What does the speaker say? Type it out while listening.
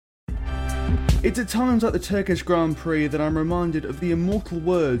It's at times like the Turkish Grand Prix that I'm reminded of the immortal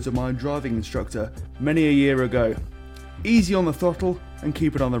words of my driving instructor many a year ago. Easy on the throttle and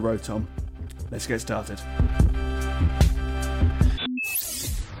keep it on the road, Tom. Let's get started.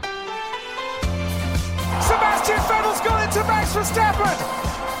 Sebastian Vettel's gone into Max Verstappen,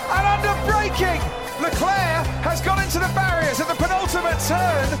 and under braking, Leclerc has gone into the barriers at the penultimate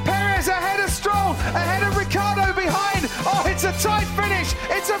turn. Perez ahead of Stroll, ahead of Ricciardo behind. Oh, it's a tight finish.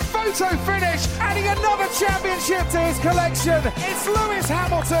 It's a photo finish, adding another championship to his collection. It's Lewis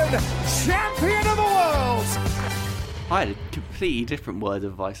Hamilton, champion of the world. I had a completely different word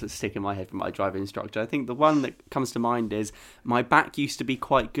of advice that's stuck in my head from my driving instructor. I think the one that comes to mind is, my back used to be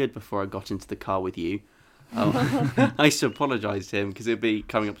quite good before I got into the car with you. I used to apologise to him because it'd be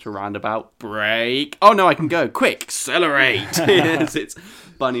coming up to a roundabout, brake. Oh no, I can go, quick, accelerate. Yes, it's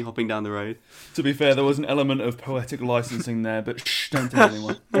bunny hopping down the road. To be fair, there was an element of poetic licensing there, but shh, don't tell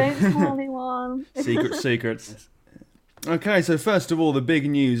anyone. Don't tell anyone. Secrets. Okay, so first of all, the big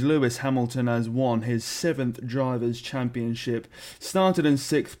news. Lewis Hamilton has won his 7th Drivers' Championship. Started in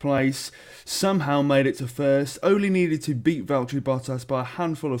 6th place, somehow made it to 1st, only needed to beat Valtteri Bottas by a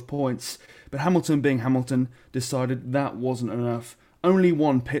handful of points, but Hamilton, being Hamilton, decided that wasn't enough. Only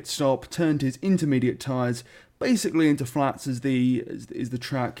one pit stop, turned his intermediate tyres basically into flats as the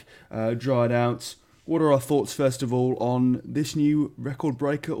track dried out. What are our thoughts, first of all, on this new record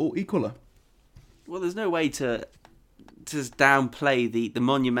breaker or equaler? Well, there's no way to downplay the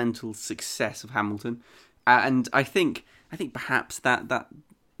monumental success of Hamilton, and I think perhaps that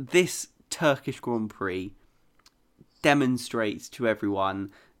this Turkish Grand Prix demonstrates to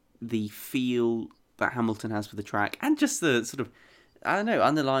everyone the feel that Hamilton has for the track, and just the sort of, I don't know,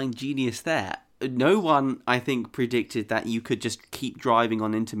 underlying genius there. No one, I think, predicted that you could just keep driving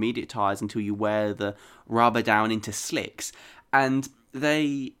on intermediate tyres until you wear the rubber down into slicks, and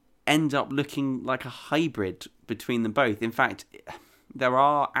they end up looking like a hybrid between them both. In fact, there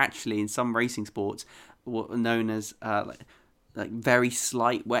are actually, in some racing sports, what are known as like very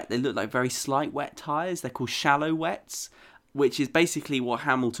slight wet. They look like very slight wet tyres. They're called shallow wets, which is basically what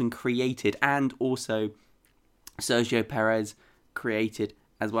Hamilton created, and also Sergio Perez created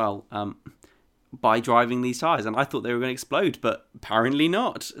as well, by driving these tyres. And I thought they were going to explode, but apparently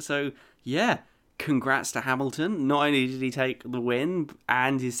not. So, yeah, congrats to Hamilton. Not only did he take the win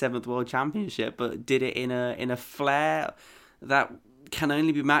and his 7th World Championship, but did it in a flair that can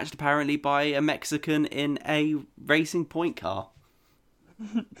only be matched, apparently, by a Mexican in a racing point car.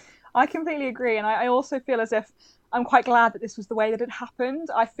 I completely agree, and I also feel as if I'm quite glad that this was the way that it happened.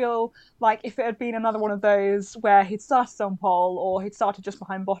 I feel like if it had been another one of those where he'd started on pole, or he'd started just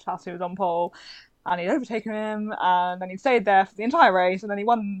behind Bottas, who was on pole, and he'd overtaken him, and then he'd stayed there for the entire race, and then he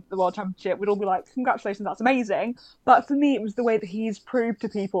won the World Championship, we'd all be like, congratulations, that's amazing. But for me, it was the way that he's proved to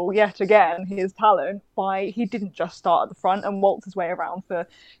people, yet again, his talent, by he didn't just start at the front and waltz his way around for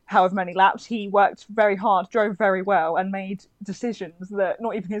however many laps. He worked very hard, drove very well, and made decisions that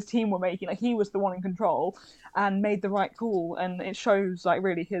not even his team were making. Like, he was the one in control, and made the right call, and it shows, like,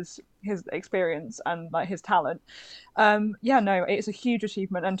 really his experience and, like, his talent. It's a huge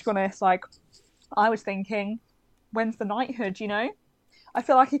achievement, and to be honest, like, I was thinking, when's the knighthood, you know? I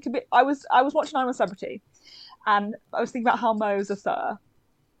feel like it could be... I was watching I'm a Celebrity, and I was thinking about how Mo's a sir,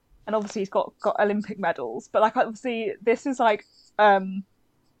 and obviously he's got Olympic medals, but, like, obviously this is, like, I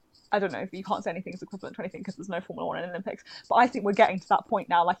don't know if you can't say anything's equivalent to anything because there's no Formula 1 in the Olympics, but I think we're getting to that point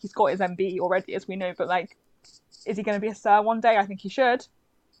now. Like, he's got his MB already, as we know, but, like, is he going to be a sir one day? I think he should.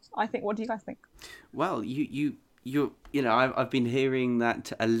 What do you guys think? Well, I've been hearing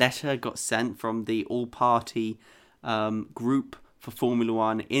that a letter got sent from the all-party group for Formula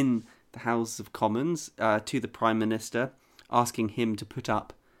 1 in the House of Commons to the Prime Minister, asking him to put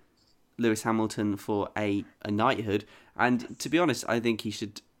up Lewis Hamilton for a knighthood. And to be honest, I think he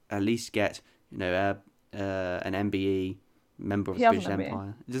should at least get an MBE, member of the British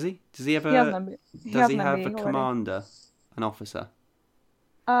Empire. Does he? Does he have a? Does he have a commander, an officer?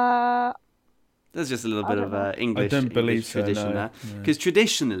 There's just a little bit of English tradition there. Because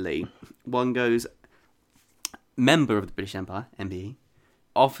traditionally, one goes member of the British Empire, MBE,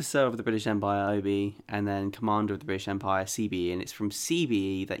 officer of the British Empire, OBE, and then commander of the British Empire, CBE. And it's from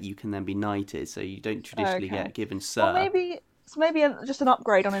CBE that you can then be knighted, so you don't traditionally get given sir. Well, maybe just an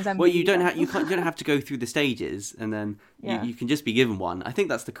upgrade on his MBE. Well, you don't have to go through the stages, and then you can just be given one. I think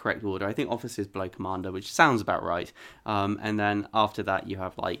that's the correct order. I think officers below commander, which sounds about right. And then after that, you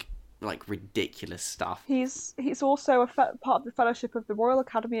have like ridiculous stuff. He's also part of the Fellowship of the Royal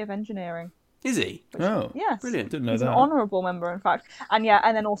Academy of Engineering. Is he? Yes. Brilliant. Didn't know He's that. an honourable member, in fact. And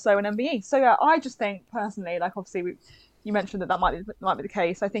then also an MBE. So I just think, personally, like, obviously you mentioned that might be the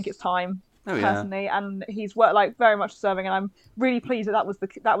case. I think it's time personally, and he's worked very much deserving. And I'm really pleased that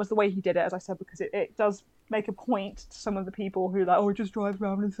that was the way he did it, as I said, because it does make a point to some of the people who he just drives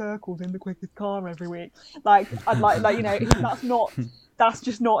around in circles in the quickest car every week. That's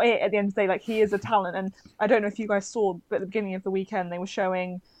just not it. At the end of the day, he is a talent, and I don't know if you guys saw, but at the beginning of the weekend they were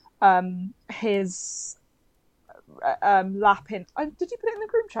showing his lap in. Did you put it in the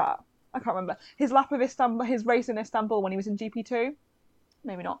group chat? I can't remember. His lap of Istanbul, his race in Istanbul when he was in GP2.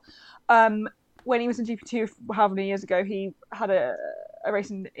 Maybe not. When he was in GP2 however many years ago, he had a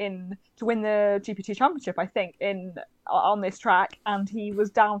race in to win the GP2 championship, I think, on this track, and he was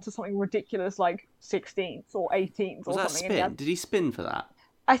down to something ridiculous like 16th or 18th or something. Was that spin? Did he spin for that?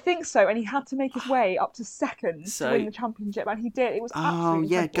 I think so, and he had to make his way up to second to win the championship, and he did. It was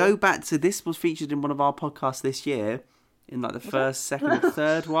absolutely incredible. Go back to this. Was featured in one of our podcasts this year, in the first, second, or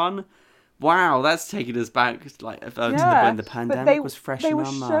third one. Wow, that's taking us back to when the pandemic was fresh in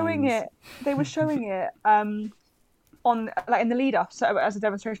our minds. They were showing it on in the lead up, so as a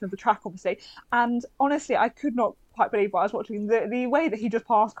demonstration of the track, obviously. And honestly, I could not quite believe what I was watching. The way that he just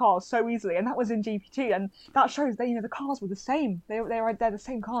passed cars so easily, and that was in GP2, and that shows that the cars were the same. They're the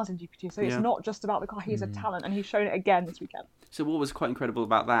same cars in GP2, so it's not just about the car. He's a talent, and he's shown it again this weekend. So what was quite incredible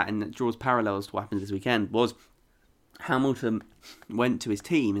about that, and that draws parallels to what happened this weekend, was Hamilton went to his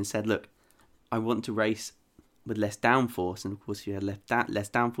team and said, "Look, I want to race with less downforce, and of course if you have less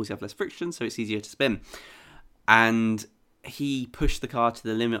downforce, you have less friction, so it's easier to spin." And he pushed the car to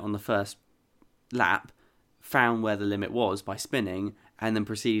the limit on the first lap, found where the limit was by spinning, and then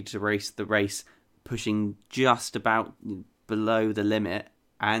proceeded to race the race pushing just about below the limit,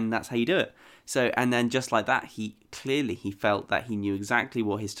 and that's how you do it. So, and then just like that, he felt that he knew exactly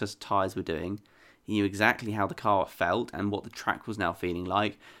what his tyres were doing, he knew exactly how the car felt and what the track was now feeling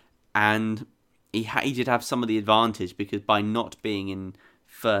like, and he did have some of the advantage because by not being in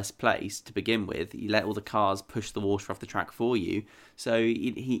first place to begin with, you let all the cars push the water off the track for you. So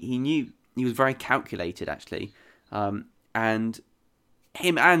he knew, he was very calculated actually, and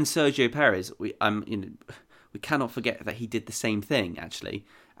him and Sergio Perez, we cannot forget that he did the same thing actually,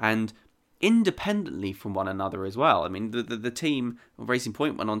 and independently from one another as well. I mean, the team of Racing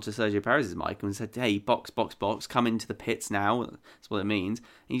Point went on to Sergio Perez's mic and said, "Hey, box, come into the pits now." That's what it means.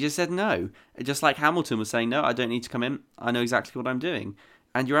 And he just said no. Just like Hamilton was saying, "No, I don't need to come in. I know exactly what I'm doing."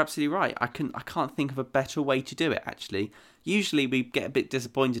 And you're absolutely right. I can't think of a better way to do it, actually. Usually we get a bit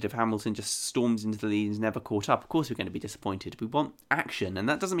disappointed if Hamilton just storms into the lead and is never caught up. Of course we're going to be disappointed. We want action, and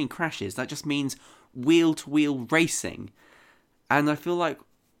that doesn't mean crashes. That just means wheel-to-wheel racing. And I feel like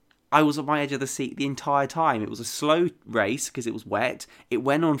I was on my edge of the seat the entire time. It was a slow race because it was wet. It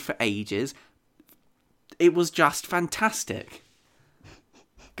went on for ages. It was just fantastic.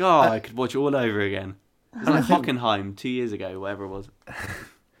 God, I could watch it all over again. It was like Hockenheim 2 years ago, whatever it was.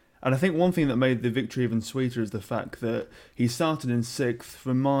 And I think one thing that made the victory even sweeter is the fact that he started in sixth.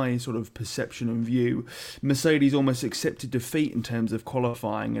 From my sort of perception and view, Mercedes almost accepted defeat in terms of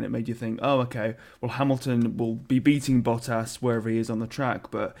qualifying, and it made you think, oh, okay, well, Hamilton will be beating Bottas wherever he is on the track,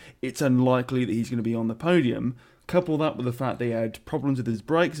 but it's unlikely that he's going to be on the podium. Couple that with the fact that he had problems with his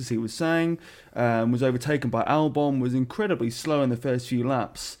brakes, as he was saying, was overtaken by Albon, was incredibly slow in the first few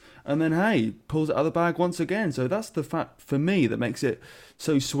laps, and then, hey, pulls it out of the bag once again. So that's the fact, for me, that makes it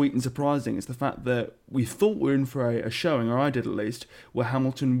so sweet and surprising. It's the fact that we thought we were in for a showing, or I did at least, where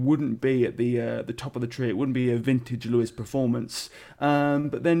Hamilton wouldn't be at the top of the tree. It wouldn't be a vintage Lewis performance.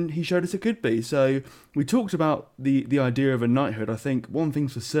 But then he showed us it could be. So we talked about the idea of a knighthood. I think one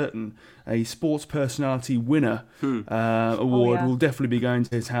thing's for certain, a sports personality winner award will definitely be going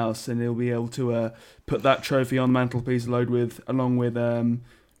to his house, and he'll be able to put that trophy on the mantelpiece along with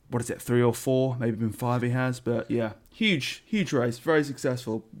 3 or 4, maybe even 5 he has, but yeah, huge race, very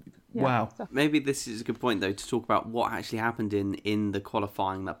successful. Yeah, wow. Maybe this is a good point though to talk about what actually happened in the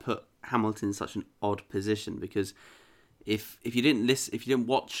qualifying that put Hamilton in such an odd position, because if you didn't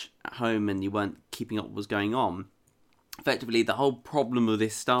watch at home and you weren't keeping up what was going on, effectively the whole problem of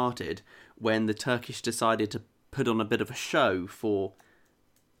this started when the Turkish decided to put on a bit of a show for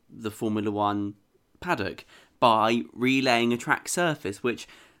the Formula One paddock by relaying a track surface, which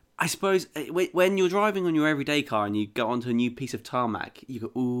I suppose when you're driving on your everyday car and you go onto a new piece of tarmac, you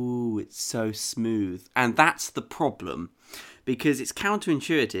go, ooh, it's so smooth. And that's the problem, because it's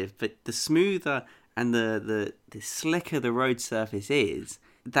counterintuitive, but the smoother and the slicker the road surface is,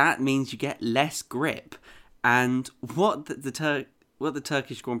 that means you get less grip. And what the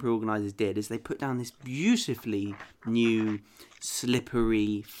Turkish Grand Prix organisers did is they put down this beautifully new,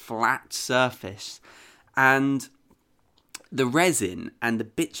 slippery, flat surface, and the resin and the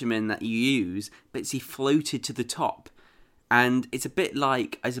bitumen that you use basically floated to the top, And it's a bit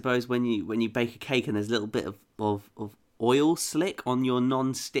like, I suppose, when you bake a cake and there's a little bit of oil slick on your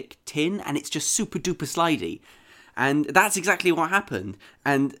non-stick tin, and it's just super duper slidey. And that's exactly what happened.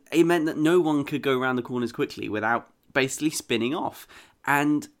 And it meant that no one could go around the corners quickly without basically spinning off.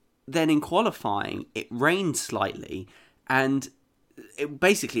 And then in qualifying, it rained slightly, and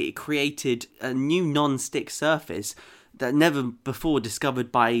it created a new non-stick surface that never before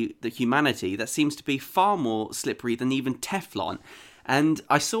discovered by the humanity that seems to be far more slippery than even Teflon. And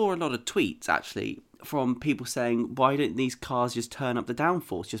I saw a lot of tweets, actually, from people saying, why don't these cars just turn up the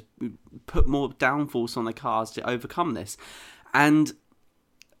downforce? Just put more downforce on the cars to overcome this. And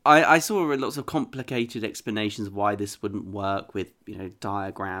I saw lots of complicated explanations of why this wouldn't work with,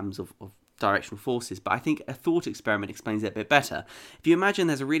 diagrams of directional forces, but I think a thought experiment explains it a bit better. If you imagine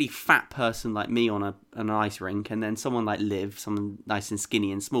there's a really fat person like me on an ice rink, and then someone like Liv, someone nice and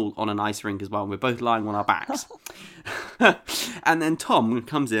skinny and small on an ice rink as well, and we're both lying on our backs. And then Tom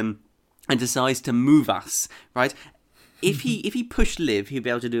comes in and decides to move us, right? If he pushed Liv, he'd be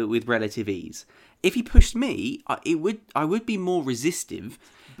able to do it with relative ease. If he pushed me, I would be more resistive.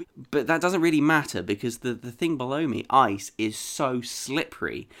 But that doesn't really matter, because the thing below me, ice, is so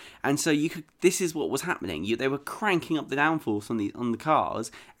slippery, and so this is what was happening. They were cranking up the downforce on the cars,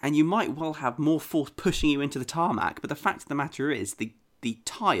 and you might well have more force pushing you into the tarmac. But the fact of the matter is, the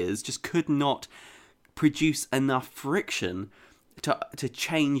tyres just could not produce enough friction to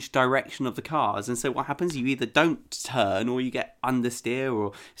change direction of the cars. And so what happens, you either don't turn, or you get understeer,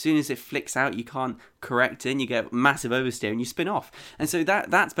 or as soon as it flicks out you can't correct it and you get massive oversteer and you spin off. And so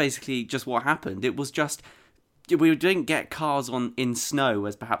that's basically just what happened. It was just, we didn't get cars in snow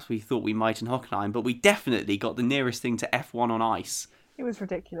as perhaps we thought we might in Hockenheim, but we definitely got the nearest thing to F1 on ice. It was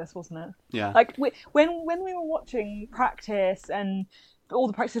ridiculous, wasn't it? Yeah. Like when we were watching practice and all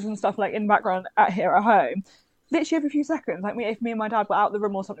the practices and stuff, like in the background here at home, literally every few seconds, like if me and my dad were out of the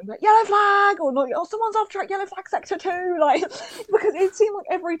room or something, like yellow flag, or not, someone's off track, yellow flag sector 2, like, because it seemed like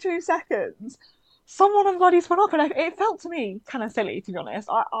every 2 seconds someone on bloody spun off, and it felt to me kind of silly, to be honest.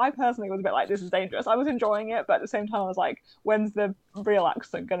 I personally was a bit like, this is dangerous. I was enjoying it, but at the same time I was like, when's the real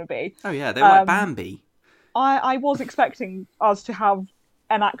accident going to be? Oh yeah, they were like Bambi. I was expecting us to have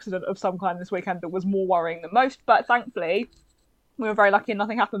an accident of some kind this weekend that was more worrying than most, but thankfully we were very lucky and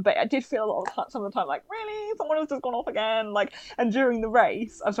nothing happened. But I did feel a lot of some of the time like, really, someone has just gone off again. Like, and during the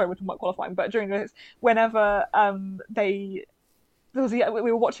race, I'm sorry, we're talking about qualifying, but during the race, whenever we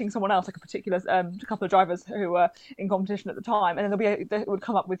were watching someone else, like a particular couple of drivers who were in competition at the time, and then they would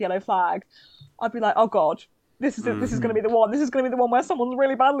come up with yellow flag. I'd be like, oh god, this is going to be the one. This is going to be the one where someone's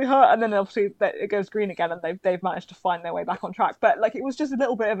really badly hurt, and then obviously it goes green again, and they've managed to find their way back on track. But like, it was just a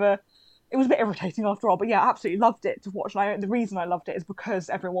little bit of a. It was a bit irritating after all, but yeah, absolutely loved it to watch. And the reason I loved it is because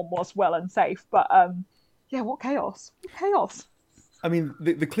everyone was well and safe. But yeah, what chaos! What chaos! I mean,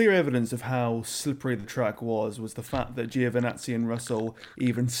 the clear evidence of how slippery the track was the fact that Giovinazzi and Russell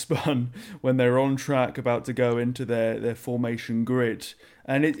even spun when they were on track about to go into their formation grid.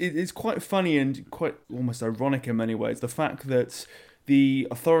 And it's quite funny and quite almost ironic in many ways, the fact that the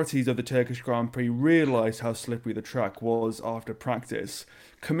authorities of the Turkish Grand Prix realised how slippery the track was after practice,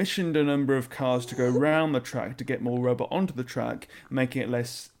 commissioned a number of cars to go round the track to get more rubber onto the track, making it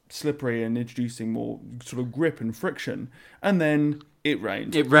less slippery and introducing more sort of grip and friction, and then it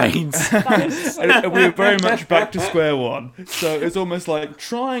rained. It rains. And we were very much back to square one. So it's almost like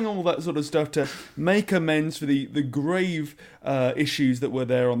trying all that sort of stuff to make amends for the grave issues that were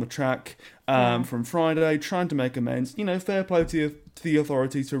there on the track from Friday, trying to make amends. Fair play to the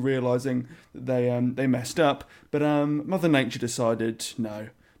authorities for realising that they messed up. But Mother Nature decided, no,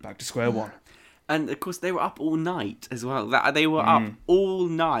 back to square one. And of course, they were up all night as well. They were up all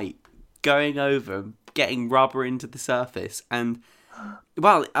night going over, getting rubber into the surface. And,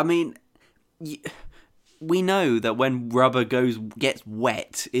 well, I mean, we know that when rubber gets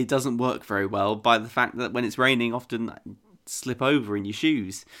wet, it doesn't work very well, by the fact that when it's raining, often slip over in your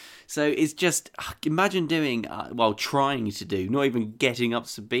shoes. So it's just, imagine doing, trying to do, not even getting up to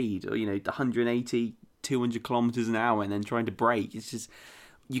speed, or 180, 200 kilometers an hour, and then trying to brake. It's just,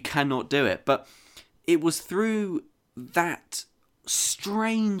 you cannot do it. But it was through that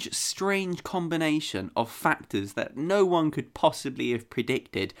strange combination of factors that no one could possibly have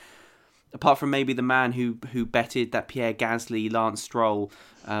predicted, apart from maybe the man who betted that Pierre Gasly, Lance Stroll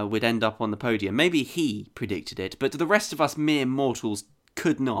would end up on the podium. Maybe he predicted it, but the rest of us mere mortals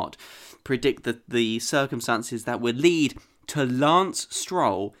could not predict the circumstances that would lead to Lance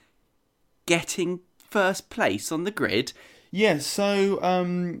Stroll getting first place on the grid. Yes, so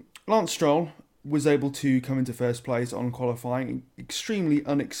Lance Stroll was able to come into first place on qualifying. Extremely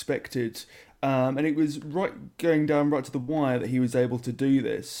unexpected and it was going down right to the wire that he was able to do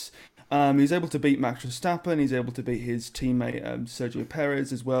this. He's able to beat Max Verstappen, he's able to beat his teammate Sergio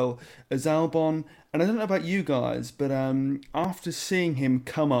Perez as well as Albon. And I don't know about you guys, but after seeing him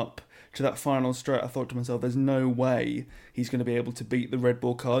come up to that final straight, I thought to myself, there's no way he's going to be able to beat the Red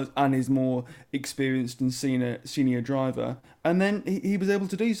Bull cars and his more experienced and senior driver. And then he was able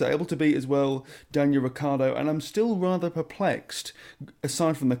to do so, able to beat as well Daniel Ricciardo. And I'm still rather perplexed,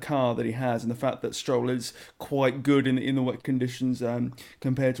 aside from the car that he has and the fact that Stroll is quite good in the wet conditions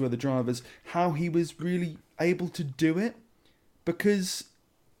compared to other drivers, how he was really able to do it. Because,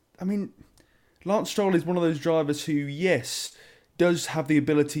 I mean, Lance Stroll is one of those drivers who, yes, does have the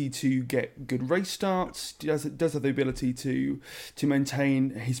ability to get good race starts, does have the ability to maintain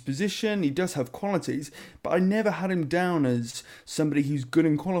his position, he does have qualities, but I never had him down as somebody who's good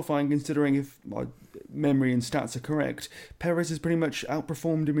in qualifying, considering, if my memory and stats are correct, Perez has pretty much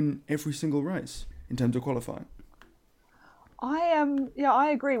outperformed him in every single race in terms of qualifying. I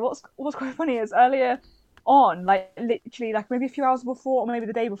agree. What's quite funny is earlier on, like literally like maybe a few hours before or maybe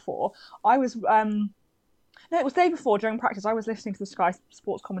the day before, I was no, it was the day before during practice. I was listening to the Sky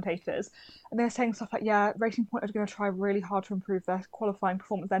Sports commentators, and they were saying stuff like, "Yeah, Racing Point are going to try really hard to improve their qualifying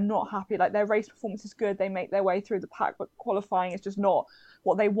performance. They're not happy. Like their race performance is good. They make their way through the pack, but qualifying is just not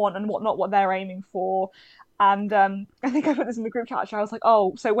what they want and not what they're aiming for." And I think I put this in the group chat. Actually, I was like,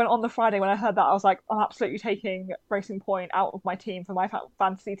 "Oh, so when on the Friday when I heard that, I was like, I'm absolutely taking Racing Point out of my team for my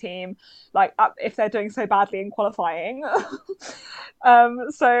fantasy team. Like if they're doing so badly in qualifying."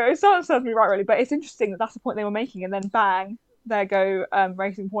 So it started to serve me right, really. But it's interesting that that's the point they were making, and then bang, there go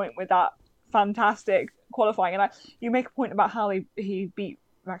Racing Point with that fantastic qualifying. And you make a point about how he beat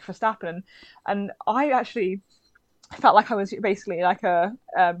Max Verstappen, and I actually felt like I was basically like a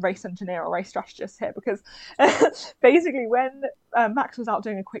race engineer or race strategist here, because basically when Max was out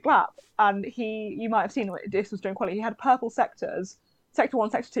doing a quick lap, and you might have seen this was during quality, he had purple sectors, sector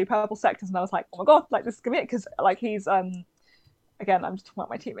 1, sector 2, purple sectors, and I was like, oh my god, like this is gonna be it, because like he's again, I'm just talking about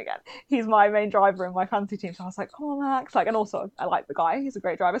my team again. He's my main driver in my fantasy team, so I was like, come on, Max. Like, and also I like the guy; he's a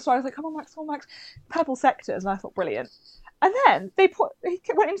great driver. So I was like, come on, Max, purple sectors, and I thought brilliant. And then he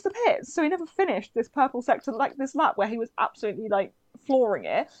went into the pits, so he never finished this purple sector, like this lap where he was absolutely like flooring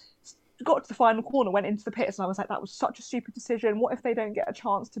it. Got to the final corner, went into the pits, and I was like, that was such a stupid decision. What if they don't get a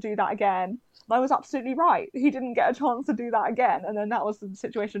chance to do that again? And I was absolutely right. He didn't get a chance to do that again, and then that was the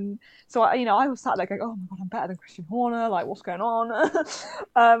situation. So I was sat there going, oh my god, I'm better than Christian Horner. Like, what's going on?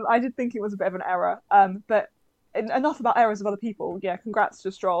 I did think it was a bit of an error, but enough about errors of other people. Yeah, congrats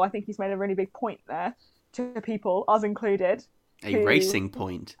to Stroll. I think he's made a really big point there to people, us included. A racing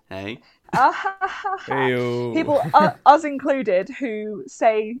point, eh? People, us included, who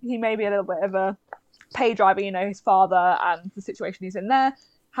say he may be a little bit of a pay driver, his father and the situation he's in there.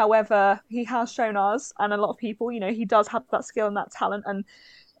 However, he has shown us and a lot of people, he does have that skill and that talent, and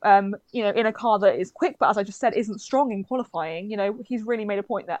in a car that is quick, but as I just said, isn't strong in qualifying. He's really made a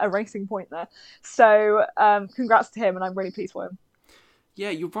point there, a racing point there. So, congrats to him, and I'm really pleased for him.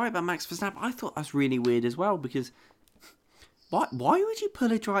 Yeah, you're right about Max Verstappen. I thought that's really weird as well, because why would you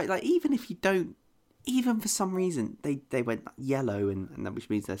pull a drive, like, even if you don't, even for some reason, they went yellow, and that, which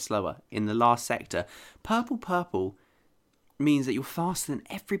means they're slower, in the last sector. Purple means that you're faster than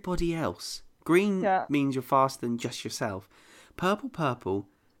everybody else. Green means you're faster than just yourself. Purple,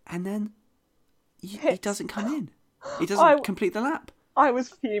 and then it doesn't come in. It doesn't complete the lap. I was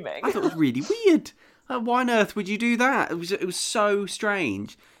fuming. I thought it was really weird. Why on earth would you do that? It was so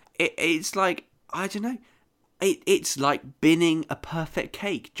strange. It's like, I don't know. It's like binning a perfect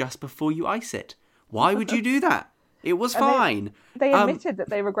cake just before you ice it. Why would you do that? It was fine. They admitted that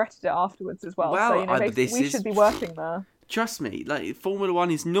they regretted it afterwards as well. So we should be working there. Trust me, like, Formula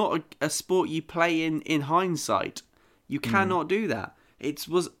One is not a sport you play in hindsight. You cannot do that. It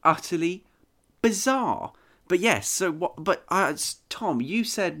was utterly bizarre. But yes, so what? But Tom, you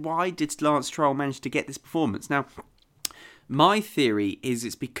said, why did Lance Stroll manage to get this performance? Now, my theory is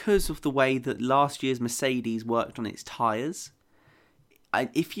it's because of the way that last year's Mercedes worked on its tyres.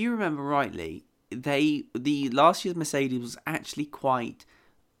 If you remember rightly, the last year's Mercedes was actually quite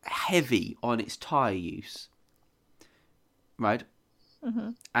heavy on its tyre use, right? Mm-hmm.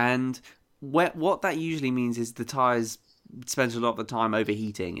 And what that usually means is the tyres spends a lot of the time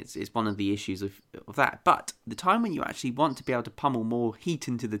overheating. It's one of the issues of that. But the time when you actually want to be able to pummel more heat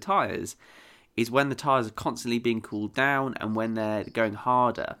into the tyres is when the tyres are constantly being cooled down and when they're going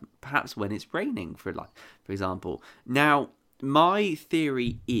harder, perhaps when it's raining, for example. Now, my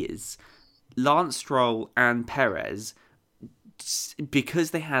theory is Lance Stroll and Perez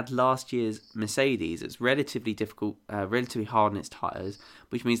because they had last year's Mercedes, it's relatively difficult, relatively hard on its tyres,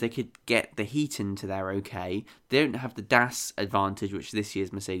 which means they could get the heat into there okay. They don't have the DAS advantage, which this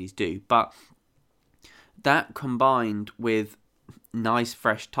year's Mercedes do, but that combined with nice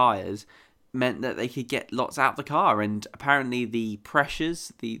fresh tyres meant that they could get lots out of the car, and apparently the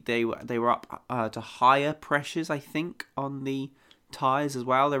pressures, they were up to higher pressures, I think, on the tyres as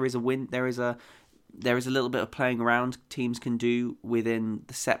well. There is a little bit of playing around teams can do within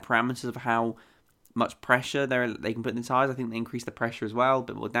the set parameters of how much pressure they can put in the tyres. I think they increased the pressure as well, a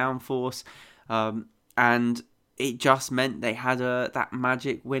bit more downforce, and it just meant they had that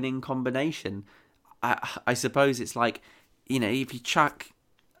magic winning combination. I suppose it's like, if you chuck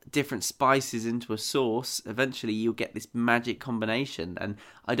different spices into a sauce, eventually you'll get this magic combination, and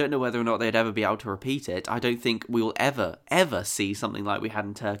I don't know whether or not they'd ever be able to repeat it. I don't think we will ever see something like we had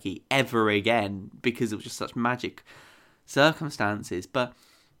in Turkey ever again, because it was just such magic circumstances. But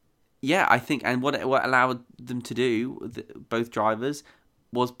yeah, I think, and what allowed them to do, both drivers,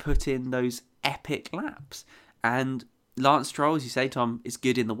 was put in those epic laps. And Lance Stroll, as you say, Tom, is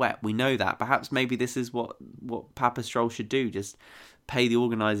good in the wet. We know that. Perhaps maybe this is what Papa Stroll should do, just pay the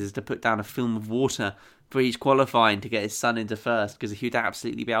organisers to put down a film of water for each qualifying to get his son into first, because he'd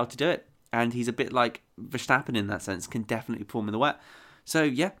absolutely be able to do it. And he's a bit like Verstappen in that sense, can definitely perform in the wet. So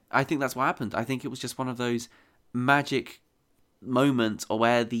yeah, I think that's what happened. I think it was just one of those magic moments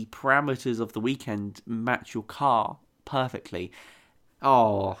where the parameters of the weekend match your car perfectly.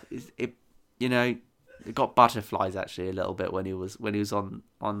 Oh, it got butterflies actually a little bit when he was on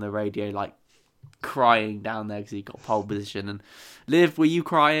the radio, like crying down there because he got pole position. And Liv, were you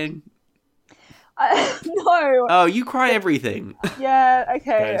crying? No. Oh, you cry everything. Yeah. Okay.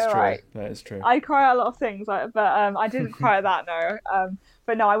 That is all true. right. That is true. I cry a lot of things, but I didn't cry at that. No.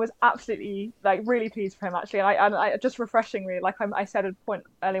 But no, I was absolutely really pleased for him actually. And I just refreshingly, like I said at a point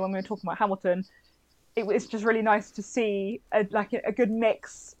earlier when we were talking about Hamilton, it was just really nice to see a good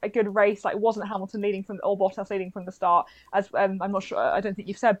mix, a good race. Like, it wasn't Hamilton leading or Bottas leading from the start, as I'm not sure. I don't think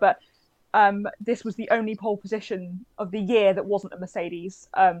you've said, but this was the only pole position of the year that wasn't a Mercedes.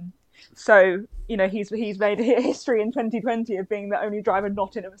 So he's made history in 2020 of being the only driver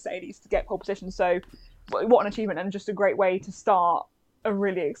not in a Mercedes to get pole position. So what an achievement, and just a great way to start a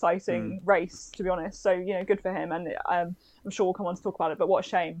really exciting race, to be honest. So good for him, and I'm sure we'll come on to talk about it. But what a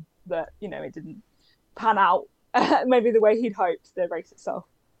shame that it didn't pan out maybe the way he'd hoped, the race itself.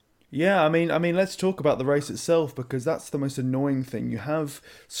 Yeah, I mean, let's talk about the race itself, because that's the most annoying thing. You have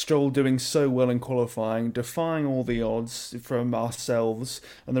Stroll doing so well in qualifying, defying all the odds from ourselves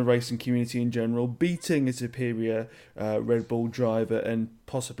and the racing community in general, beating a superior Red Bull driver and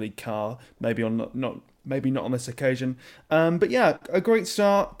possibly car, maybe not on this occasion. But yeah, a great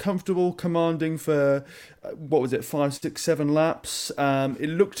start, comfortable, commanding for, 5, 6, 7 laps. It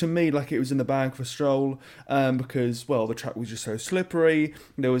looked to me like it was in the bag for Stroll, because, the track was just so slippery.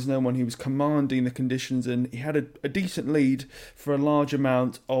 There was no one who was commanding the conditions, and he had a decent lead for a large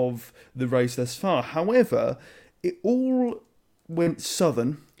amount of the race thus far. However, it all went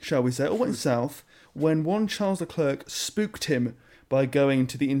southern, shall we say, all went south, when one Charles Leclerc spooked him by going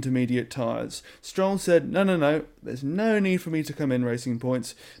to the intermediate tyres. Stroll said, no, there's no need for me to come in, Racing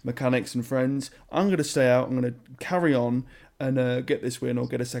Point's mechanics and friends. I'm going to stay out, I'm going to carry on and get this win or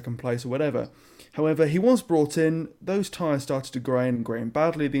get a second place or whatever. However, he was brought in, those tyres started to grain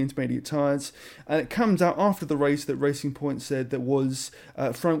badly, the intermediate tyres, and it comes out after the race that Racing Point said there was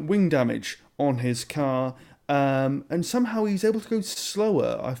front wing damage on his car. And somehow he was able to go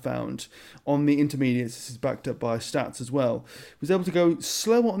slower, I found, on the intermediates. This is backed up by stats as well. He was able to go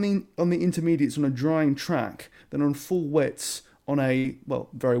slower on the intermediates on a drying track than on full wets on a,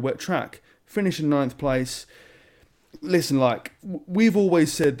 very wet track. Finish in 9th place. Listen, we've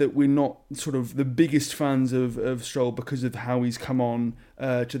always said that we're not sort of the biggest fans of Stroll because of how he's come on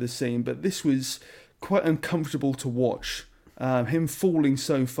to the scene, but this was quite uncomfortable to watch. Him falling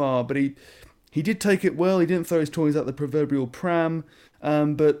so far, but he did take it well. He didn't throw his toys out the proverbial pram,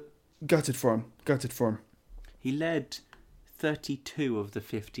 but gutted for him. He led 32 of the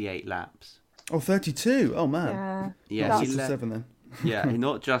 58 laps. Oh, 32? Oh, man. Yeah, he led 7 then. Yeah,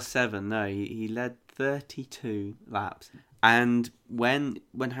 not just 7. No, he led 32 laps. And when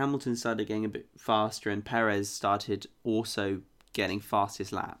Hamilton started getting a bit faster and Perez started also getting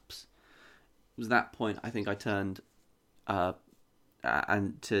fastest laps, it was that point I think I turned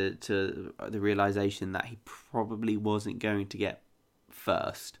and to the realization that he probably wasn't going to get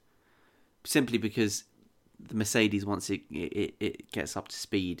first, simply because the Mercedes, once it gets up to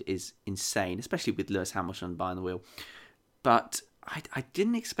speed, is insane, especially with Lewis Hamilton behind the wheel. But I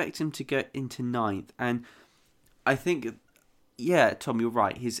didn't expect him to go into 9th, and I think yeah, Tom, you're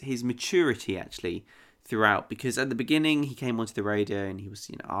right. His maturity actually throughout, because at the beginning he came onto the radio and he was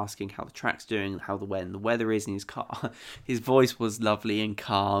asking how the track's doing, how the weather is in his car. His voice was lovely and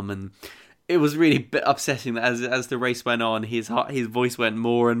calm, and it was really a bit upsetting that as the race went on, his voice went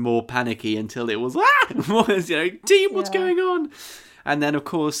more and more panicky until it was team, what's going on? And then of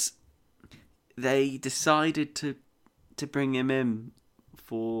course they decided to bring him in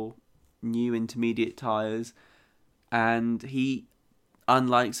for new intermediate tyres, and he,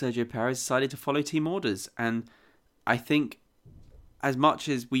 unlike Sergio Perez, decided to follow team orders. And I think as much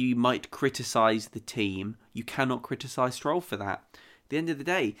as we might criticise the team, you cannot criticise Stroll for that. At the end of the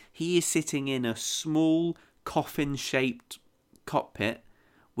day, he is sitting in a small coffin-shaped cockpit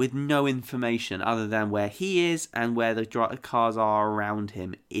with no information other than where he is and where the cars are around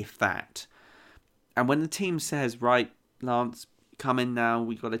him, if that. And when the team says, right, Lance, come in now,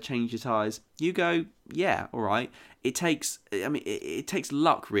 we've got to change your tyres, you go, yeah, all right. It takes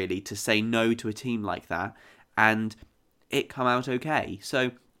luck really to say no to a team like that and it come out okay.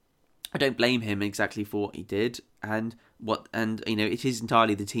 So I don't blame him exactly for what he did, and it is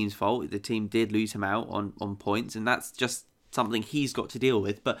entirely the team's fault. The team did lose him out on points, and that's just something he's got to deal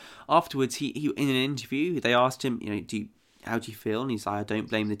with. But afterwards, he in an interview, they asked him, how do you feel? And he's like, I don't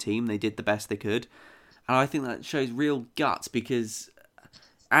blame the team. They did the best they could. And I think that shows real guts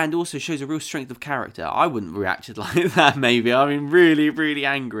and also shows a real strength of character. I wouldn't have reacted like that, maybe. I mean, really, really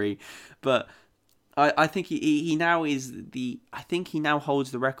angry. But I think he now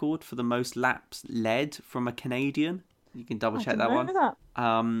holds the record for the most laps led from a Canadian. You can double check that one.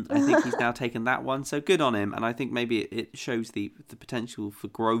 I think he's now taken that one. So good on him. And I think maybe it shows the potential for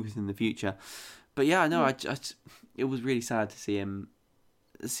growth in the future. But yeah, no, it was really sad to see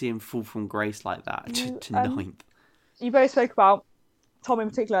him fall from grace like that to ninth. You both spoke about Tom in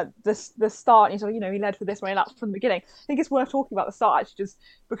particular, the start. He led for this many laps from the beginning. I think it's worth talking about the start actually, just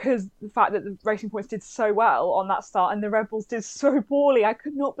because the fact that the Racing Points did so well on that start and the Red Bulls did so poorly. I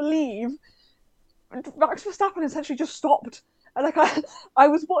could not believe Max Verstappen essentially just stopped. And I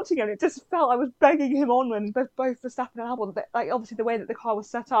was watching him, and it just felt I was begging him on when both Verstappen and Albon, obviously the way that the car was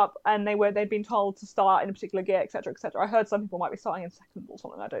set up, and they'd been told to start in a particular gear, etc., etc. I heard some people might be starting in second or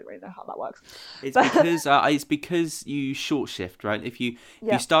something. I don't really know how that works. It's because you short shift, right? If you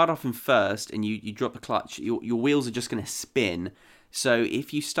start off in first and you drop the clutch, your wheels are just going to spin. So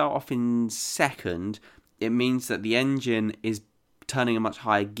if you start off in second, it means that the engine is turning a much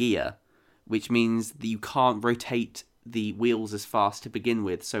higher gear, which means that you can't rotate the wheels as fast to begin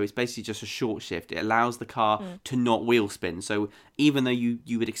with. So it's basically just a short shift. It allows the car to not wheel spin. So even though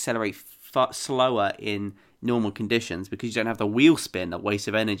you would accelerate slower in normal conditions, because you don't have the wheel spin, that waste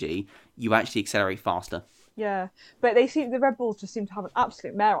of energy, you actually accelerate faster. Yeah, but the Red Bulls just seem to have an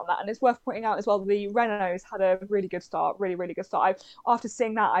absolute mare on that, and it's worth pointing out as well that the Renaults had a really good start, really, really good start. After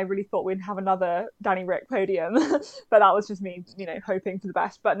seeing that, I really thought we'd have another Danny Rick podium, but that was just me, hoping for the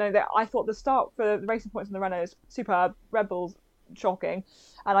best. But no, I thought the start for the Racing Points and the Renaults, superb. Red Bulls, shocking,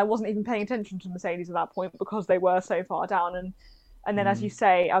 and I wasn't even paying attention to Mercedes at that point because they were so far down. And then, as you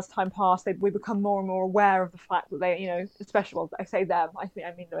say, as time passed, we become more and more aware of the fact that they, especially, I say them, I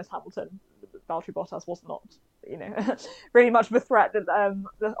mean Lewis Hamilton, Valtteri Bottas was not, really much of a threat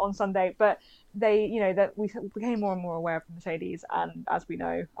on Sunday. But they, that we became more and more aware of the Mercedes, and as we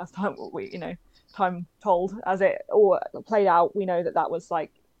know, as time told, as it all played out, we know that was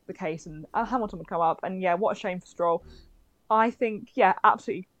like the case, and Hamilton would come up, and yeah, what a shame for Stroll. I think,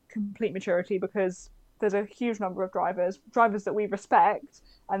 absolutely complete maturity, because there's a huge number of drivers that we respect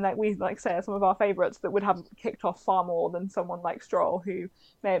and that we say are some of our favourites that would have kicked off far more than someone like Stroll, who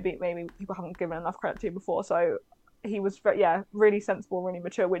maybe people haven't given enough credit to before. So he was, really sensible, really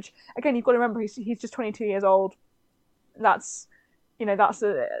mature. Which again, you've got to remember, he's just 22 years old. That's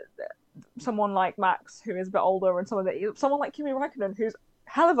someone like Max, who is a bit older, and someone like Kimi Räikkönen, who's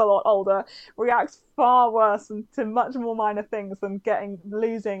hell of a lot older, reacts far worse to much more minor things than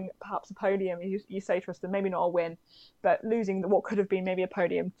losing perhaps a podium. You say, Tristan, maybe not a win, but losing what could have been maybe a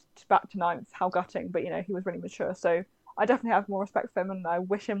podium back to ninth. How gutting! But he was really mature, so I definitely have more respect for him, and I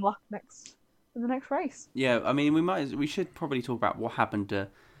wish him luck in the next race. Yeah, I mean, we should probably talk about what happened to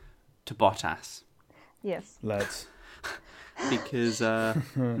Bottas. Yes, let's. Because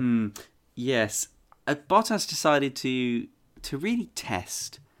yes, Bottas decided to really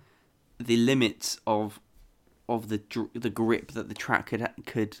test the limits of the grip that the track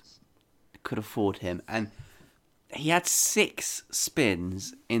could afford him, and he had 6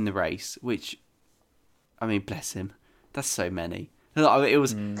 spins in the race, which, I mean, bless him, that's so many. It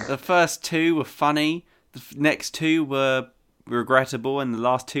was the first 2 were funny, the next 2 were regrettable, and the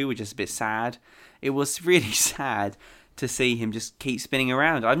last 2 were just a bit sad. It was really sad to see him just keep spinning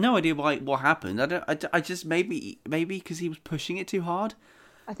around. I have no idea what happened. I just maybe because he was pushing it too hard.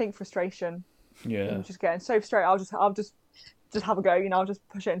 I think frustration. Yeah. He was just getting so straight. I'll just have a go. I'll just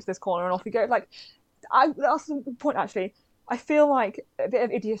push it into this corner and off you go. Like, that's the point actually. I feel like a bit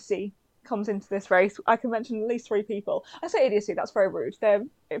of idiocy comes into this race. I can mention at least 3 people. I say idiocy, that's very rude. They're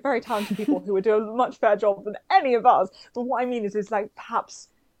very talented people who would do a much better job than any of us. But what I mean is like perhaps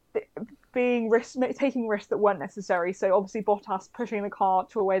taking risks that weren't necessary. So obviously Bottas pushing the car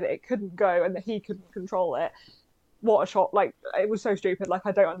to a way that it couldn't go and that he couldn't control it. What a shot. Like, it was so stupid. Like,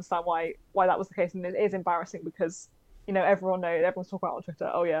 I don't understand why that was the case. And it is embarrassing because, everyone's talking about on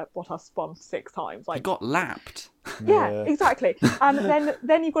Twitter, oh yeah, Bottas spun 6 times. Like, he got lapped. Yeah, exactly. And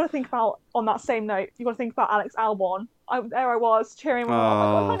then you've got to think about, on that same note, you've got to think about Alex Albon. There I was cheering him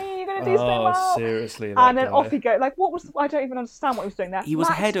on. Like, honey, you're going to do so well. Seriously. And then off he goes. Like, I don't even understand what he was doing there. He was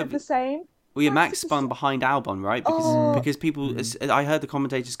Max ahead did of the same. Well, yeah, Max spun behind Albon, right? Because people, I heard the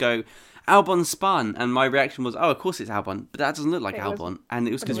commentators go, Albon spun, and my reaction was, oh, of course it's Albon, but that doesn't look like Albon, and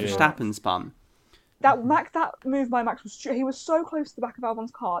it was because Verstappen spun. That move by Max he was so close to the back of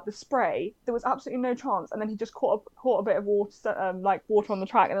Albon's car, the spray, there was absolutely no chance, and then he just caught a bit of water, water on the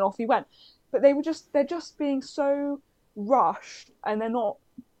track, and then off he went. But they're just being so rushed, and they're not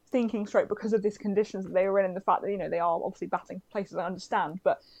thinking straight because of these conditions that they were in, and the fact that they are obviously battling places. I understand,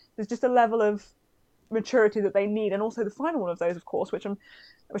 but there's just a level of maturity that they need, and also the final one of those, of course, which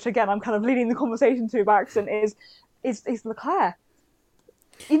again I'm kind of leading the conversation to by accident, is Leclerc.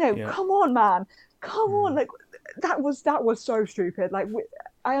 Come on, man. Come on, like that was so stupid. Like,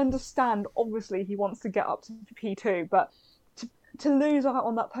 I understand, obviously he wants to get up to P2, but to lose out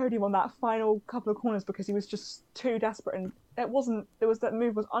on that podium on that final couple of corners because he was just too desperate, and that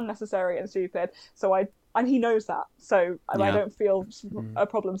move was unnecessary and stupid. And he knows that, so I don't feel a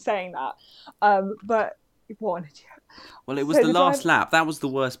problem saying that. But what an idiot. Well, it was the last lap. That was the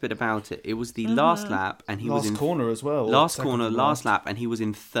worst bit about it. It was the last lap, and he was in corner as well. Last lap, and he was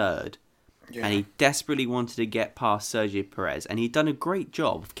in 3rd. Yeah. And he desperately wanted to get past Sergio Perez, and he'd done a great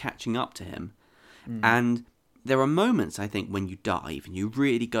job of catching up to him. And there are moments, I think, when you dive and you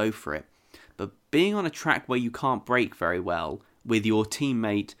really go for it. But being on a track where you can't brake very well with your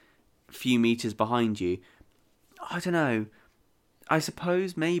teammate a few meters behind you, I don't know. I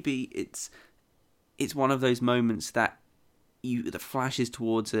suppose maybe it's one of those moments that flashes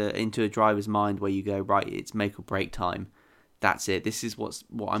into a driver's mind where you go, right, it's make or break time. That's it. This is what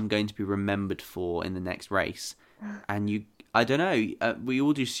I'm going to be remembered for in the next race. And I don't know. We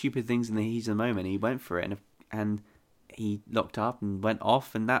all do stupid things in the heat of the moment. He went for it, and he locked up and went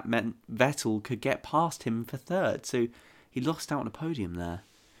off, and that meant Vettel could get past him for 3rd. So he lost out on a podium there.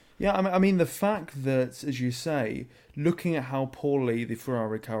 Yeah, I mean the fact that, as you say, looking at how poorly the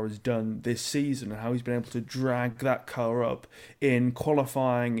Ferrari car has done this season and how he's been able to drag that car up in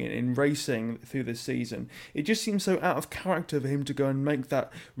qualifying, in racing through this season, it just seems so out of character for him to go and make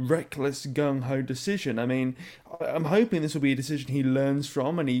that reckless gung-ho decision. I mean, I'm hoping this will be a decision he learns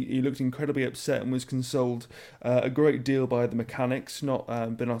from, and he looked incredibly upset and was consoled a great deal by the mechanics, not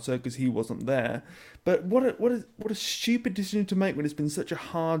Binotto, because he wasn't there. But what a stupid decision to make when it's been such a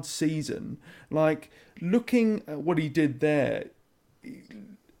hard season. Like, looking at what he did there,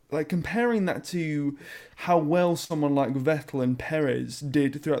 like comparing that to how well someone like Vettel and Perez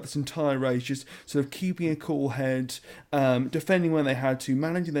did throughout this entire race, just sort of keeping a cool head, defending when they had to,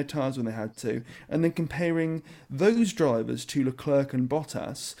 managing their tyres when they had to, and then comparing those drivers to Leclerc and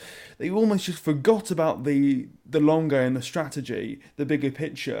Bottas, they almost just forgot about the long game, the strategy, the bigger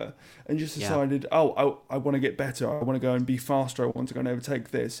picture, and just decided, I want to get better, I want to go and be faster, I want to go and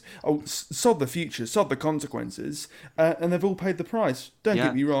overtake this. Sod the future, sod the consequences, and they've all paid the price. Don't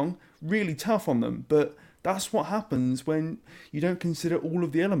get me wrong, really tough on them, but that's what happens when you don't consider all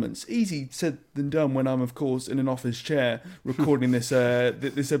of the elements. Easy said than done when I'm, of course, in an office chair recording this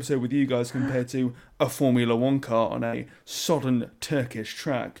episode with you guys compared to a Formula 1 car on a sodden Turkish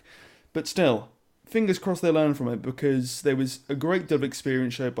track. But still, fingers crossed they learn from it, because there was a great deal of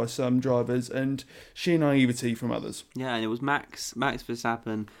experience showed by some drivers and sheer naivety from others. Yeah, and it was Max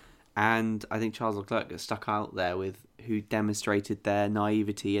Verstappen and I think Charles Leclerc got stuck out there with who demonstrated their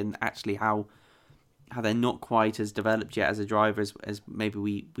naivety and actually how they're not quite as developed yet as a driver as maybe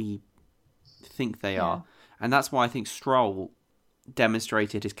we think they are. And that's why I think Stroll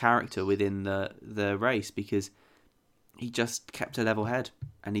demonstrated his character within the race, because he just kept a level head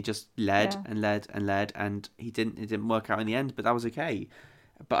and he just led and led and led, and it didn't work out in the end, but that was okay.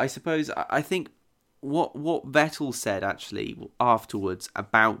 But I suppose I think what Vettel said actually afterwards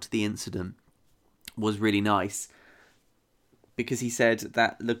about the incident was really nice, because he said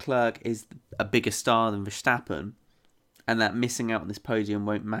that Leclerc is a bigger star than Verstappen, and that missing out on this podium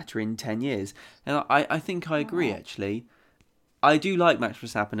won't matter in 10 years. And I think I agree, actually. I do like Max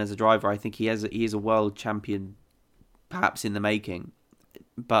Verstappen as a driver. I think he is a world champion, perhaps in the making.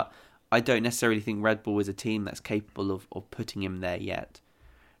 But I don't necessarily think Red Bull is a team that's capable of putting him there yet.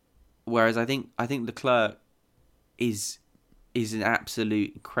 Whereas I think Leclerc is an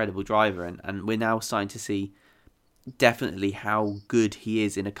absolute incredible driver, and we're now starting to see definitely how good he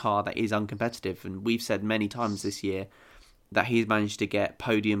is in a car that is uncompetitive. And we've said many times this year that he's managed to get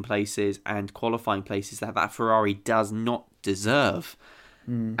podium places and qualifying places that Ferrari does not deserve.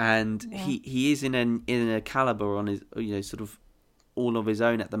 And he is in a caliber on his, sort of all of his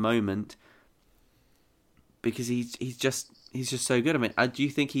own at the moment, because he's just so good. I mean, do you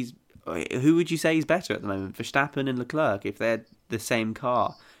think who would you say is better at the moment, Verstappen and Leclerc? If they're the same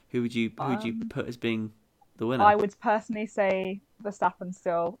car, who would you put as being the winner? I would personally say Verstappen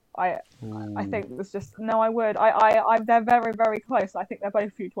still. I think there's just no. I would. I they're very, very close. I think they're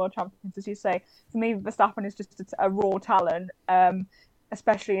both future world champions, as you say. For me, Verstappen is just a raw talent,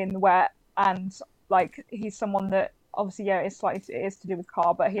 especially in the wet, and like he's someone that obviously it is to do with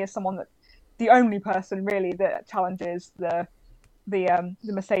car, but he is someone that the only person really that challenges the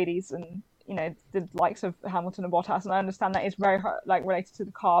Mercedes and the likes of Hamilton and Bottas. And I understand that is very related to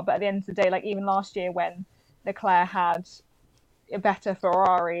the car, but at the end of the day, like even last year when Leclerc had a better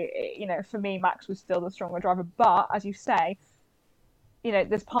Ferrari, for me Max was still the stronger driver. But as you say,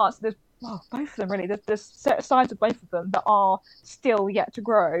 there's both of them really. There's sides of both of them that are still yet to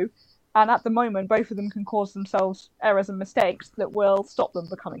grow, and at the moment both of them can cause themselves errors and mistakes that will stop them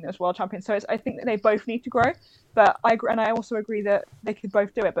becoming those world champions. So I think that they both need to grow. But I agree, and I also agree that they could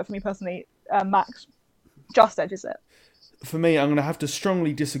both do it. But for me personally, Max just edges it. For me, I'm going to have to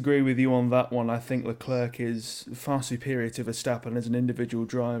strongly disagree with you on that one. I think Leclerc is far superior to Verstappen as an individual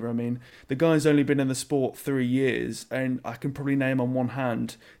driver. I mean, the guy's only been in the sport 3 years, and I can probably name on one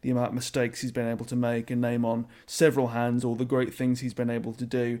hand the amount of mistakes he's been able to make, and name on several hands all the great things he's been able to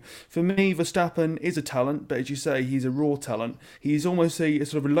do. For me, Verstappen is a talent, but as you say, he's a raw talent. He's almost a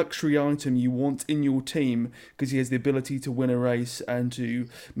sort of a luxury item you want in your team, because he has the ability to win a race and to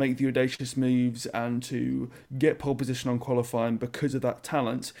make the audacious moves and to get pole position on qualifying because of that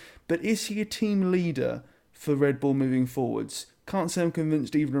talent. But is he a team leader for Red Bull moving forwards? Can't say I'm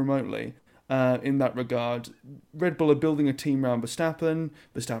convinced even remotely in that regard. Red Bull are building a team around Verstappen.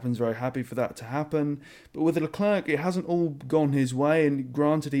 Verstappen's very happy for that to happen. But with Leclerc, it hasn't all gone his way, and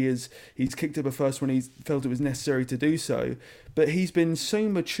granted he's kicked up a fuss when he felt it was necessary to do so. But he's been so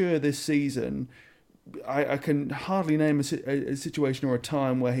mature this season. I can hardly name a situation or a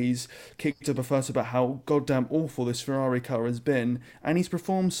time where he's kicked up a fuss about how goddamn awful this Ferrari car has been, and he's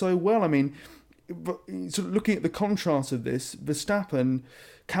performed so well. I mean, sort of looking at the contrast of this, Verstappen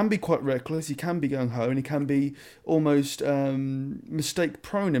can be quite reckless, he can be gung-ho, and he can be almost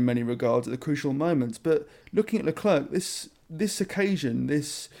mistake-prone in many regards at the crucial moments. But looking at Leclerc, this occasion,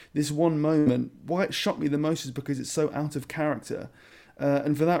 this one moment, why it shocked me the most is because it's so out of character,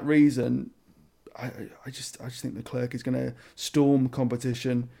 and for that reason, I just think Leclerc is going to storm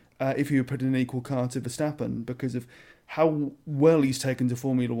competition if he were put in an equal car to Verstappen, because of how well he's taken to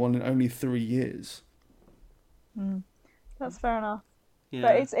Formula One in only 3 years. That's fair enough. Yeah.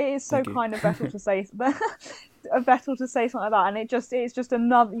 But it is so kind of Vettel to say Vettel to say something like that, and it's just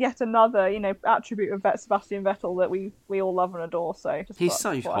yet another attribute of Sebastian Vettel that we all love and adore. So he's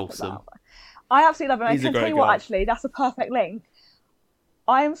so wholesome. I absolutely love him. He's I can tell you what, actually, that's a perfect link.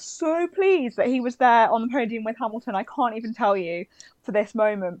 I am so pleased that he was there on the podium with Hamilton. I can't even tell you for this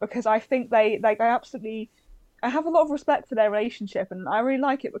moment, because I think I have a lot of respect for their relationship, and I really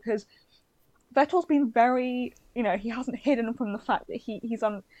like it because Vettel's been very, he hasn't hidden from the fact that he's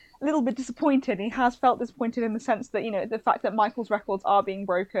a little bit disappointed. He has felt disappointed in the sense that, the fact that Michael's records are being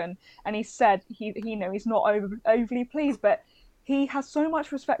broken, and he said he's not overly pleased, but he has so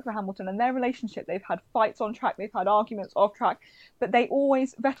much respect for Hamilton and their relationship. They've had fights on track, they've had arguments off track, but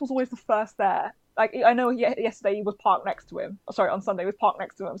Vettel's always the first there. Like, I know yesterday he was parked next to him. Sorry, on Sunday he was parked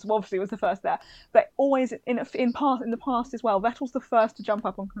next to him, so obviously he was the first there. But always in the past as well, Vettel's the first to jump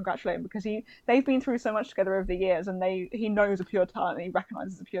up and congratulate him, because they've been through so much together over the years, and he knows a pure talent, and he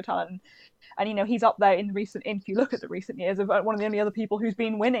recognises a pure talent. And he's up there if you look at the recent years, of one of the only other people who's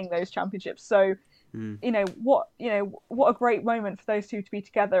been winning those championships. So what a great moment for those two to be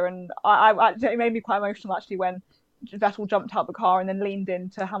together. And it made me quite emotional actually when Vettel jumped out the car and then leaned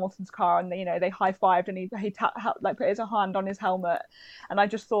into Hamilton's car, and they high-fived, and he put his hand on his helmet. And I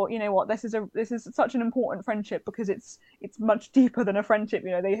just thought, this is such an important friendship, because it's much deeper than a friendship.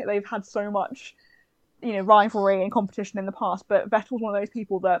 They've had so much rivalry and competition in the past, but Vettel's one of those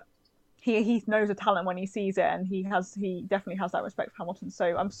people that he knows a talent when he sees it, and he definitely has that respect for Hamilton.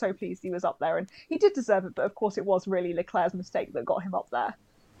 So I'm so pleased he was up there, and he did deserve it. But of course, it was really Leclerc's mistake that got him up there.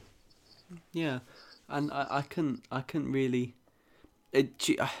 Yeah, and I couldn't really.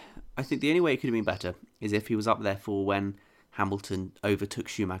 I think the only way it could have been better is if he was up there for when Hamilton overtook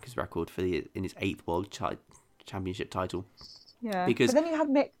Schumacher's record in his 8th World Championship title. Yeah, because but then you had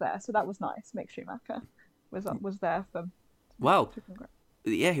Mick there, so that was nice. Mick Schumacher was there for. Well,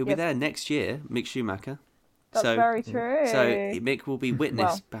 yeah, he'll be there next year, Mick Schumacher. That's very true. So Mick will be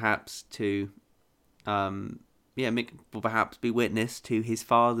witness, perhaps, to, Mick will perhaps be witness to his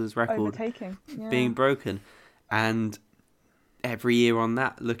father's record being broken, and every year on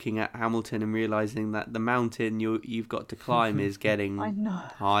that, looking at Hamilton and realising that the mountain you've got to climb is getting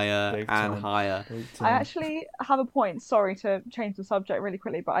higher and higher. I actually have a point. Sorry to change the subject really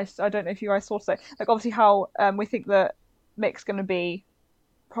quickly, but I don't know if you guys saw so. Like, obviously how we think that Mick's going to be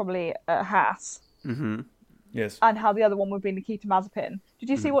probably at Haas. Mm-hmm. Yes. And how the other one would be Nikita Mazepin. Did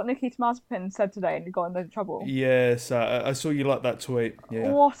you see what Nikita Mazepin said today and he got in loads of trouble? Yes, I saw you like that tweet. Yeah.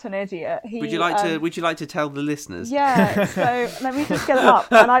 What an idiot! Would you like to tell the listeners? Yeah. So let me just get it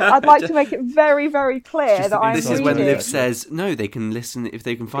up, and I'd like to make it very, very clear that I'm. This is reading. when Liv says no. They can listen if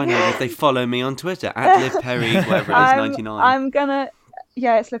they can find out if they follow me on Twitter at Liv Perry, whatever it is, 99. I'm gonna.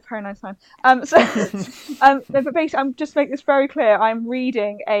 Yeah, it's Liv Perry 99. No, but basically, I'm just make this very clear. I'm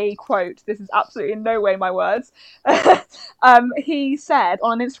reading a quote. This is absolutely in no way my words. He said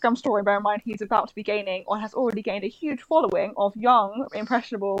on an Instagram story, bear in mind he's about to be gaining, or has already gained, a huge following of young,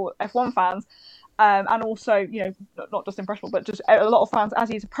 impressionable F1 fans. And also, not just impressionable, but just a lot of fans as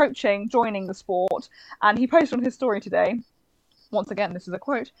he's approaching joining the sport. And he posted on his story today. Once again, this is a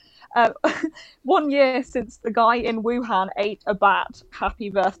quote. 1 year since the guy in Wuhan ate a bat. Happy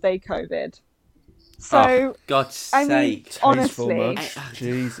birthday, COVID. So, God's sake. Honestly.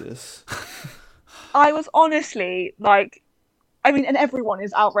 Jesus. I was honestly and everyone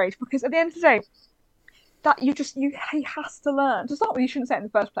is outraged because at the end of the day, that he has to learn. To start with, you shouldn't say it in the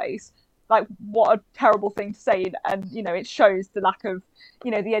first place. Like, what a terrible thing to say, and it shows the lack of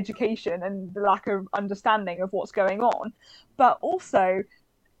the education and the lack of understanding of what's going on. But also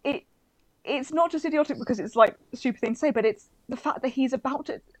it's not just idiotic because it's like a stupid thing to say, but it's the fact that it's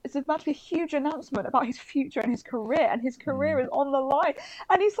about to be a huge announcement about his future and his career, and his career is on the line.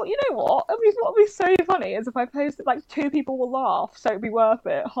 And he's like, you know what? I mean, what would be so funny is if I post it, like 2 people will laugh, so it'd be worth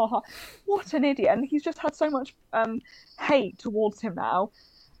it. What an idiot! And he's just had so much hate towards him now.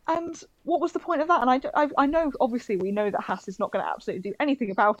 And what was the point of that? And I know, obviously, we know that Haas is not going to absolutely do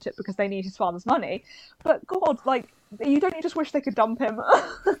anything about it because they need his father's money. But God, you don't just wish they could dump him.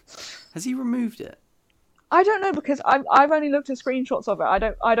 Has he removed it? I don't know because I've only looked at screenshots of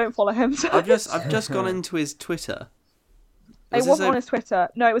it. I don't follow him. So. I've just gone into his Twitter. It wasn't on his Twitter.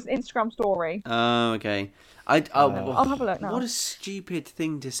 No, it was an Instagram story. Oh, okay. I'll have a look now. What a stupid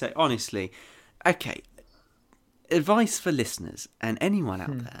thing to say. Honestly, okay. Advice for listeners and anyone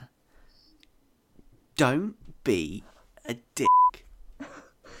out there: don't be a dick.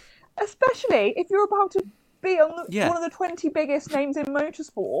 Especially if you're about to be on one of the 20 biggest names in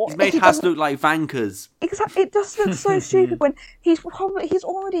motorsport. He's made Haas look like vankers. Exactly, it just looks so stupid when he's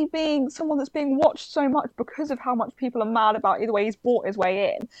already being someone that's being watched so much because of how much people are mad about the way he's bought his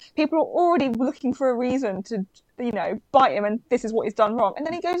way in. People are already looking for a reason to bite him, and this is what he's done wrong. And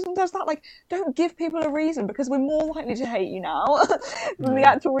then he goes and does that. Like, don't give people a reason because we're more likely to hate you now than the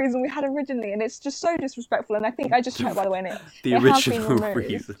actual reason we had originally. And it's just so disrespectful. And I think I just checked, by the way, and the original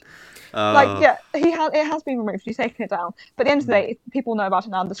reason. It has been removed. You've taken it down. But at the end of the day, people know about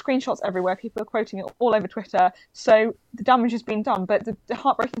it now. The screenshots everywhere. People are quoting it all over Twitter. So the damage has been done. But the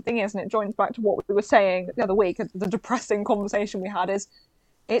heartbreaking thing is, and it joins back to what we were saying the other week, the depressing conversation we had, is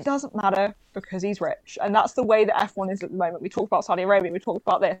it doesn't matter because he's rich. And that's the way that F1 is at the moment. We talk about Saudi Arabia, we talk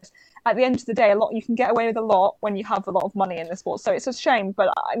about this. At the end of the day, you can get away with a lot when you have a lot of money in the sport. So it's a shame, but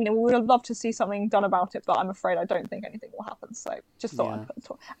we would have loved to see something done about it, but I'm afraid I don't think anything will happen. So just thought I'd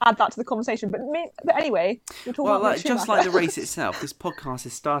add that to the conversation. But anyway, we're talking about just like the race itself, this podcast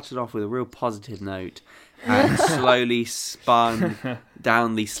has started off with a real positive note and slowly spun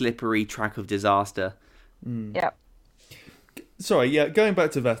down the slippery track of disaster. Yeah. Sorry, going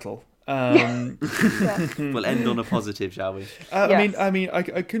back to Vettel. We'll end on a positive, shall we? I mean, I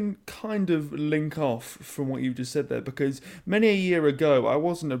can kind of link off from what you just said there, because many a year ago, I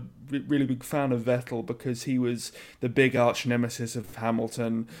wasn't a really big fan of Vettel because he was the big arch nemesis of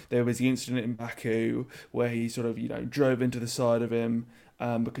Hamilton. There was the incident in Baku where he sort of, drove into the side of him.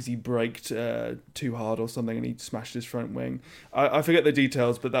 Because he braked too hard or something and he smashed his front wing. I forget the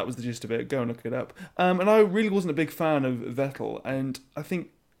details, but that was the gist of it. Go and look it up. And I really wasn't a big fan of Vettel. And I think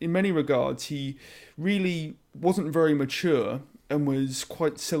in many regards, he really wasn't very mature and was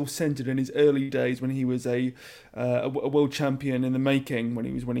quite self-centered in his early days when he was a world champion in the making, when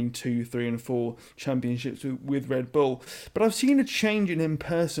he was winning 2, 3 and 4 championships with Red Bull. But I've seen a change in him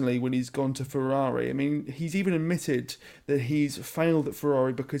personally when he's gone to Ferrari. I mean, he's even admitted that he's failed at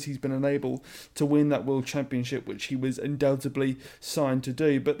Ferrari because he's been unable to win that world championship, which he was undoubtedly signed to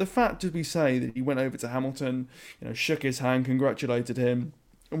do. But the fact, as we say, that he went over to Hamilton, shook his hand, congratulated him,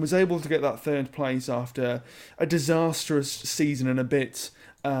 and was able to get that third place after a disastrous season and a bit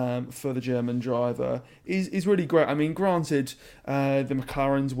for the German driver is really great. I mean, granted, the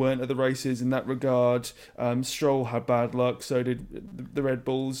McLarens weren't at the races in that regard. Stroll had bad luck, so did the Red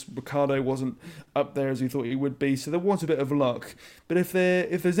Bulls. Ricciardo wasn't up there as we thought he would be, so there was a bit of luck. But if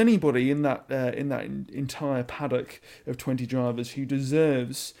there's anybody in that entire paddock of 20 drivers who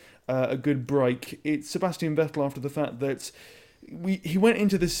deserves a good break, it's Sebastian Vettel, after the fact that he went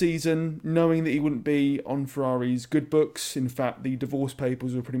into the season knowing that he wouldn't be on Ferrari's good books. In fact, the divorce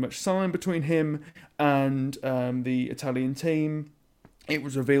papers were pretty much signed between him and the Italian team. It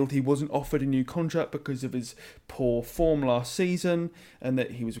was revealed he wasn't offered a new contract because of his poor form last season, and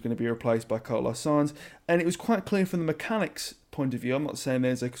that he was going to be replaced by Carlos Sainz. And it was quite clear from the mechanics' point of view. I'm not saying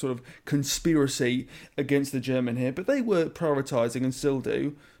there's a sort of conspiracy against the German here, but they were prioritising, and still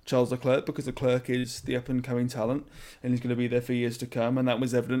do, Charles Leclerc, because Leclerc is the up-and-coming talent and he's going to be there for years to come, and that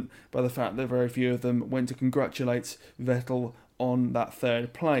was evident by the fact that very few of them went to congratulate Vettel on that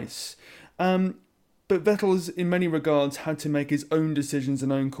third place. But Vettel has, in many regards, had to make his own decisions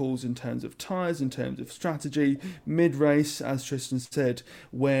and own calls in terms of tyres, in terms of strategy, mid-race, as Tristan said,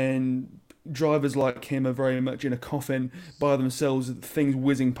 when drivers like him are very much in a coffin by themselves, things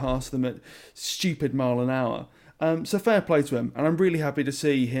whizzing past them at stupid mile an hour. So fair play to him, and I'm really happy to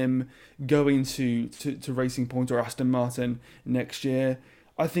see him going to Racing Point or Aston Martin next year.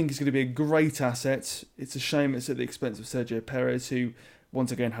 I think he's going to be a great asset. It's a shame it's at the expense of Sergio Perez, who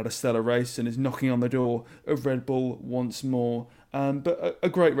once again had a stellar race and is knocking on the door of Red Bull once more. But a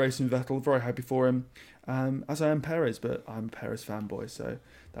great race in Vettel, very happy for him, as I am Perez, but I'm a Perez fanboy, so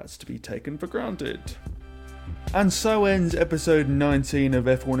that's to be taken for granted. And so ends episode 19 of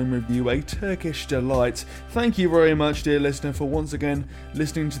F1 in Review, a Turkish delight. Thank you very much, dear listener, for once again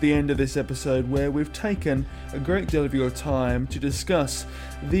listening to the end of this episode, where we've taken a great deal of your time to discuss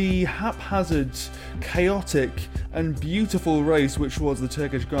the haphazard, chaotic and beautiful race which was the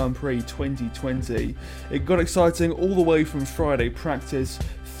Turkish Grand Prix 2020. It got exciting all the way from Friday practice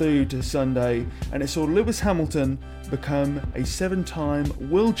through to Sunday, and it saw Lewis Hamilton become a 7-time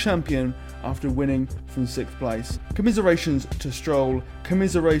world champion after winning from 6th place. Commiserations to Stroll,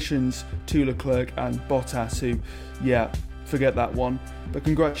 commiserations to Leclerc and Bottas, who, forget that one. But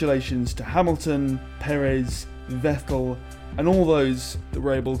congratulations to Hamilton, Perez, Vettel, and all those that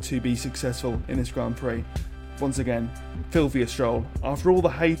were able to be successful in this Grand Prix. Once again, filthy Stroll. After all the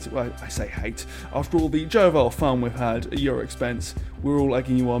hate, after all the jovial fun we've had at your expense, we're all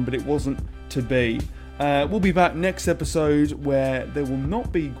egging you on, but it wasn't to be. We'll be back next episode, where there will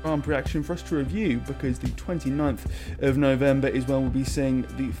not be Grand Prix action for us to review, because the 29th of November is when we'll be seeing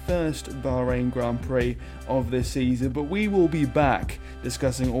the first Bahrain Grand Prix of this season. But we will be back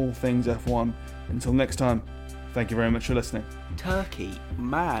discussing all things F1. Until next time, thank you very much for listening. Turkey,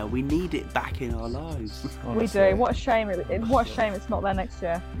 man, we need it back in our lives. Honestly. We do. What a shame! What a shame it's not there next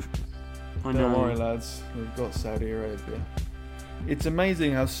year. I know. Don't worry, lads. We've got Saudi Arabia. It's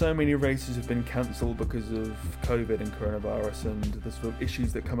amazing how so many races have been cancelled because of COVID and coronavirus and the sort of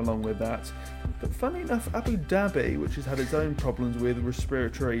issues that come along with that. But funny enough, Abu Dhabi, which has had its own problems with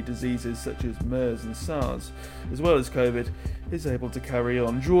respiratory diseases such as MERS and SARS, as well as COVID, is able to carry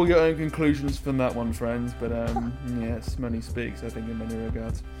on. Draw your own conclusions from that one, friends. But yes, money speaks, I think, in many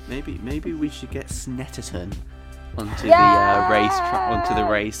regards. Maybe we should get Snetterton onto the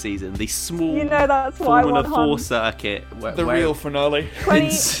race season, the small that's what Formula 4 circuit, the real finale. 20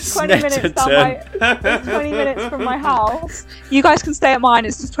 minutes from my house. You guys can stay at mine.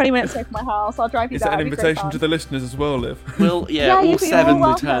 It's just 20 minutes away from my house. I'll drive you Is there. that an invitation to the listeners as well, Liv? Well, all 7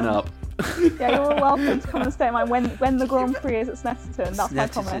 will turn up. Yeah, you're all welcome to come and stay at mine when the Grand Prix is at Snetterton. That's my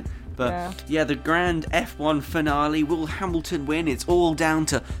comment. But the grand F1 finale, will Hamilton win? It's all down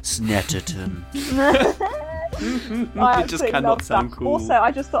to Snetterton. I it just cannot sound cool. Also,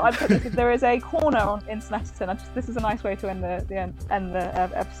 I just thought I'd put this. There is a corner in Snetterton. This is a nice way to end the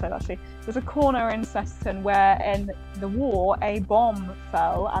episode. Actually, there's a corner in Snetterton where, in the war, a bomb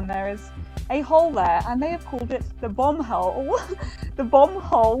fell, and there is a hole there, and they have called it the bomb hole, the bomb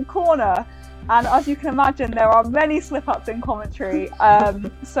hole corner. And as you can imagine, there are many slip-ups in commentary.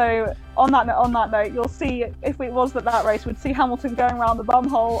 So on that note, you'll see if it was that race, we'd see Hamilton going around the bomb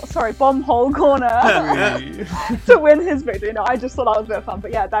hole corner to win his victory. No, I just thought that was a bit of fun.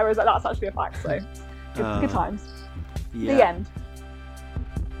 But yeah, that's actually a fact. So good times. Yeah. The end.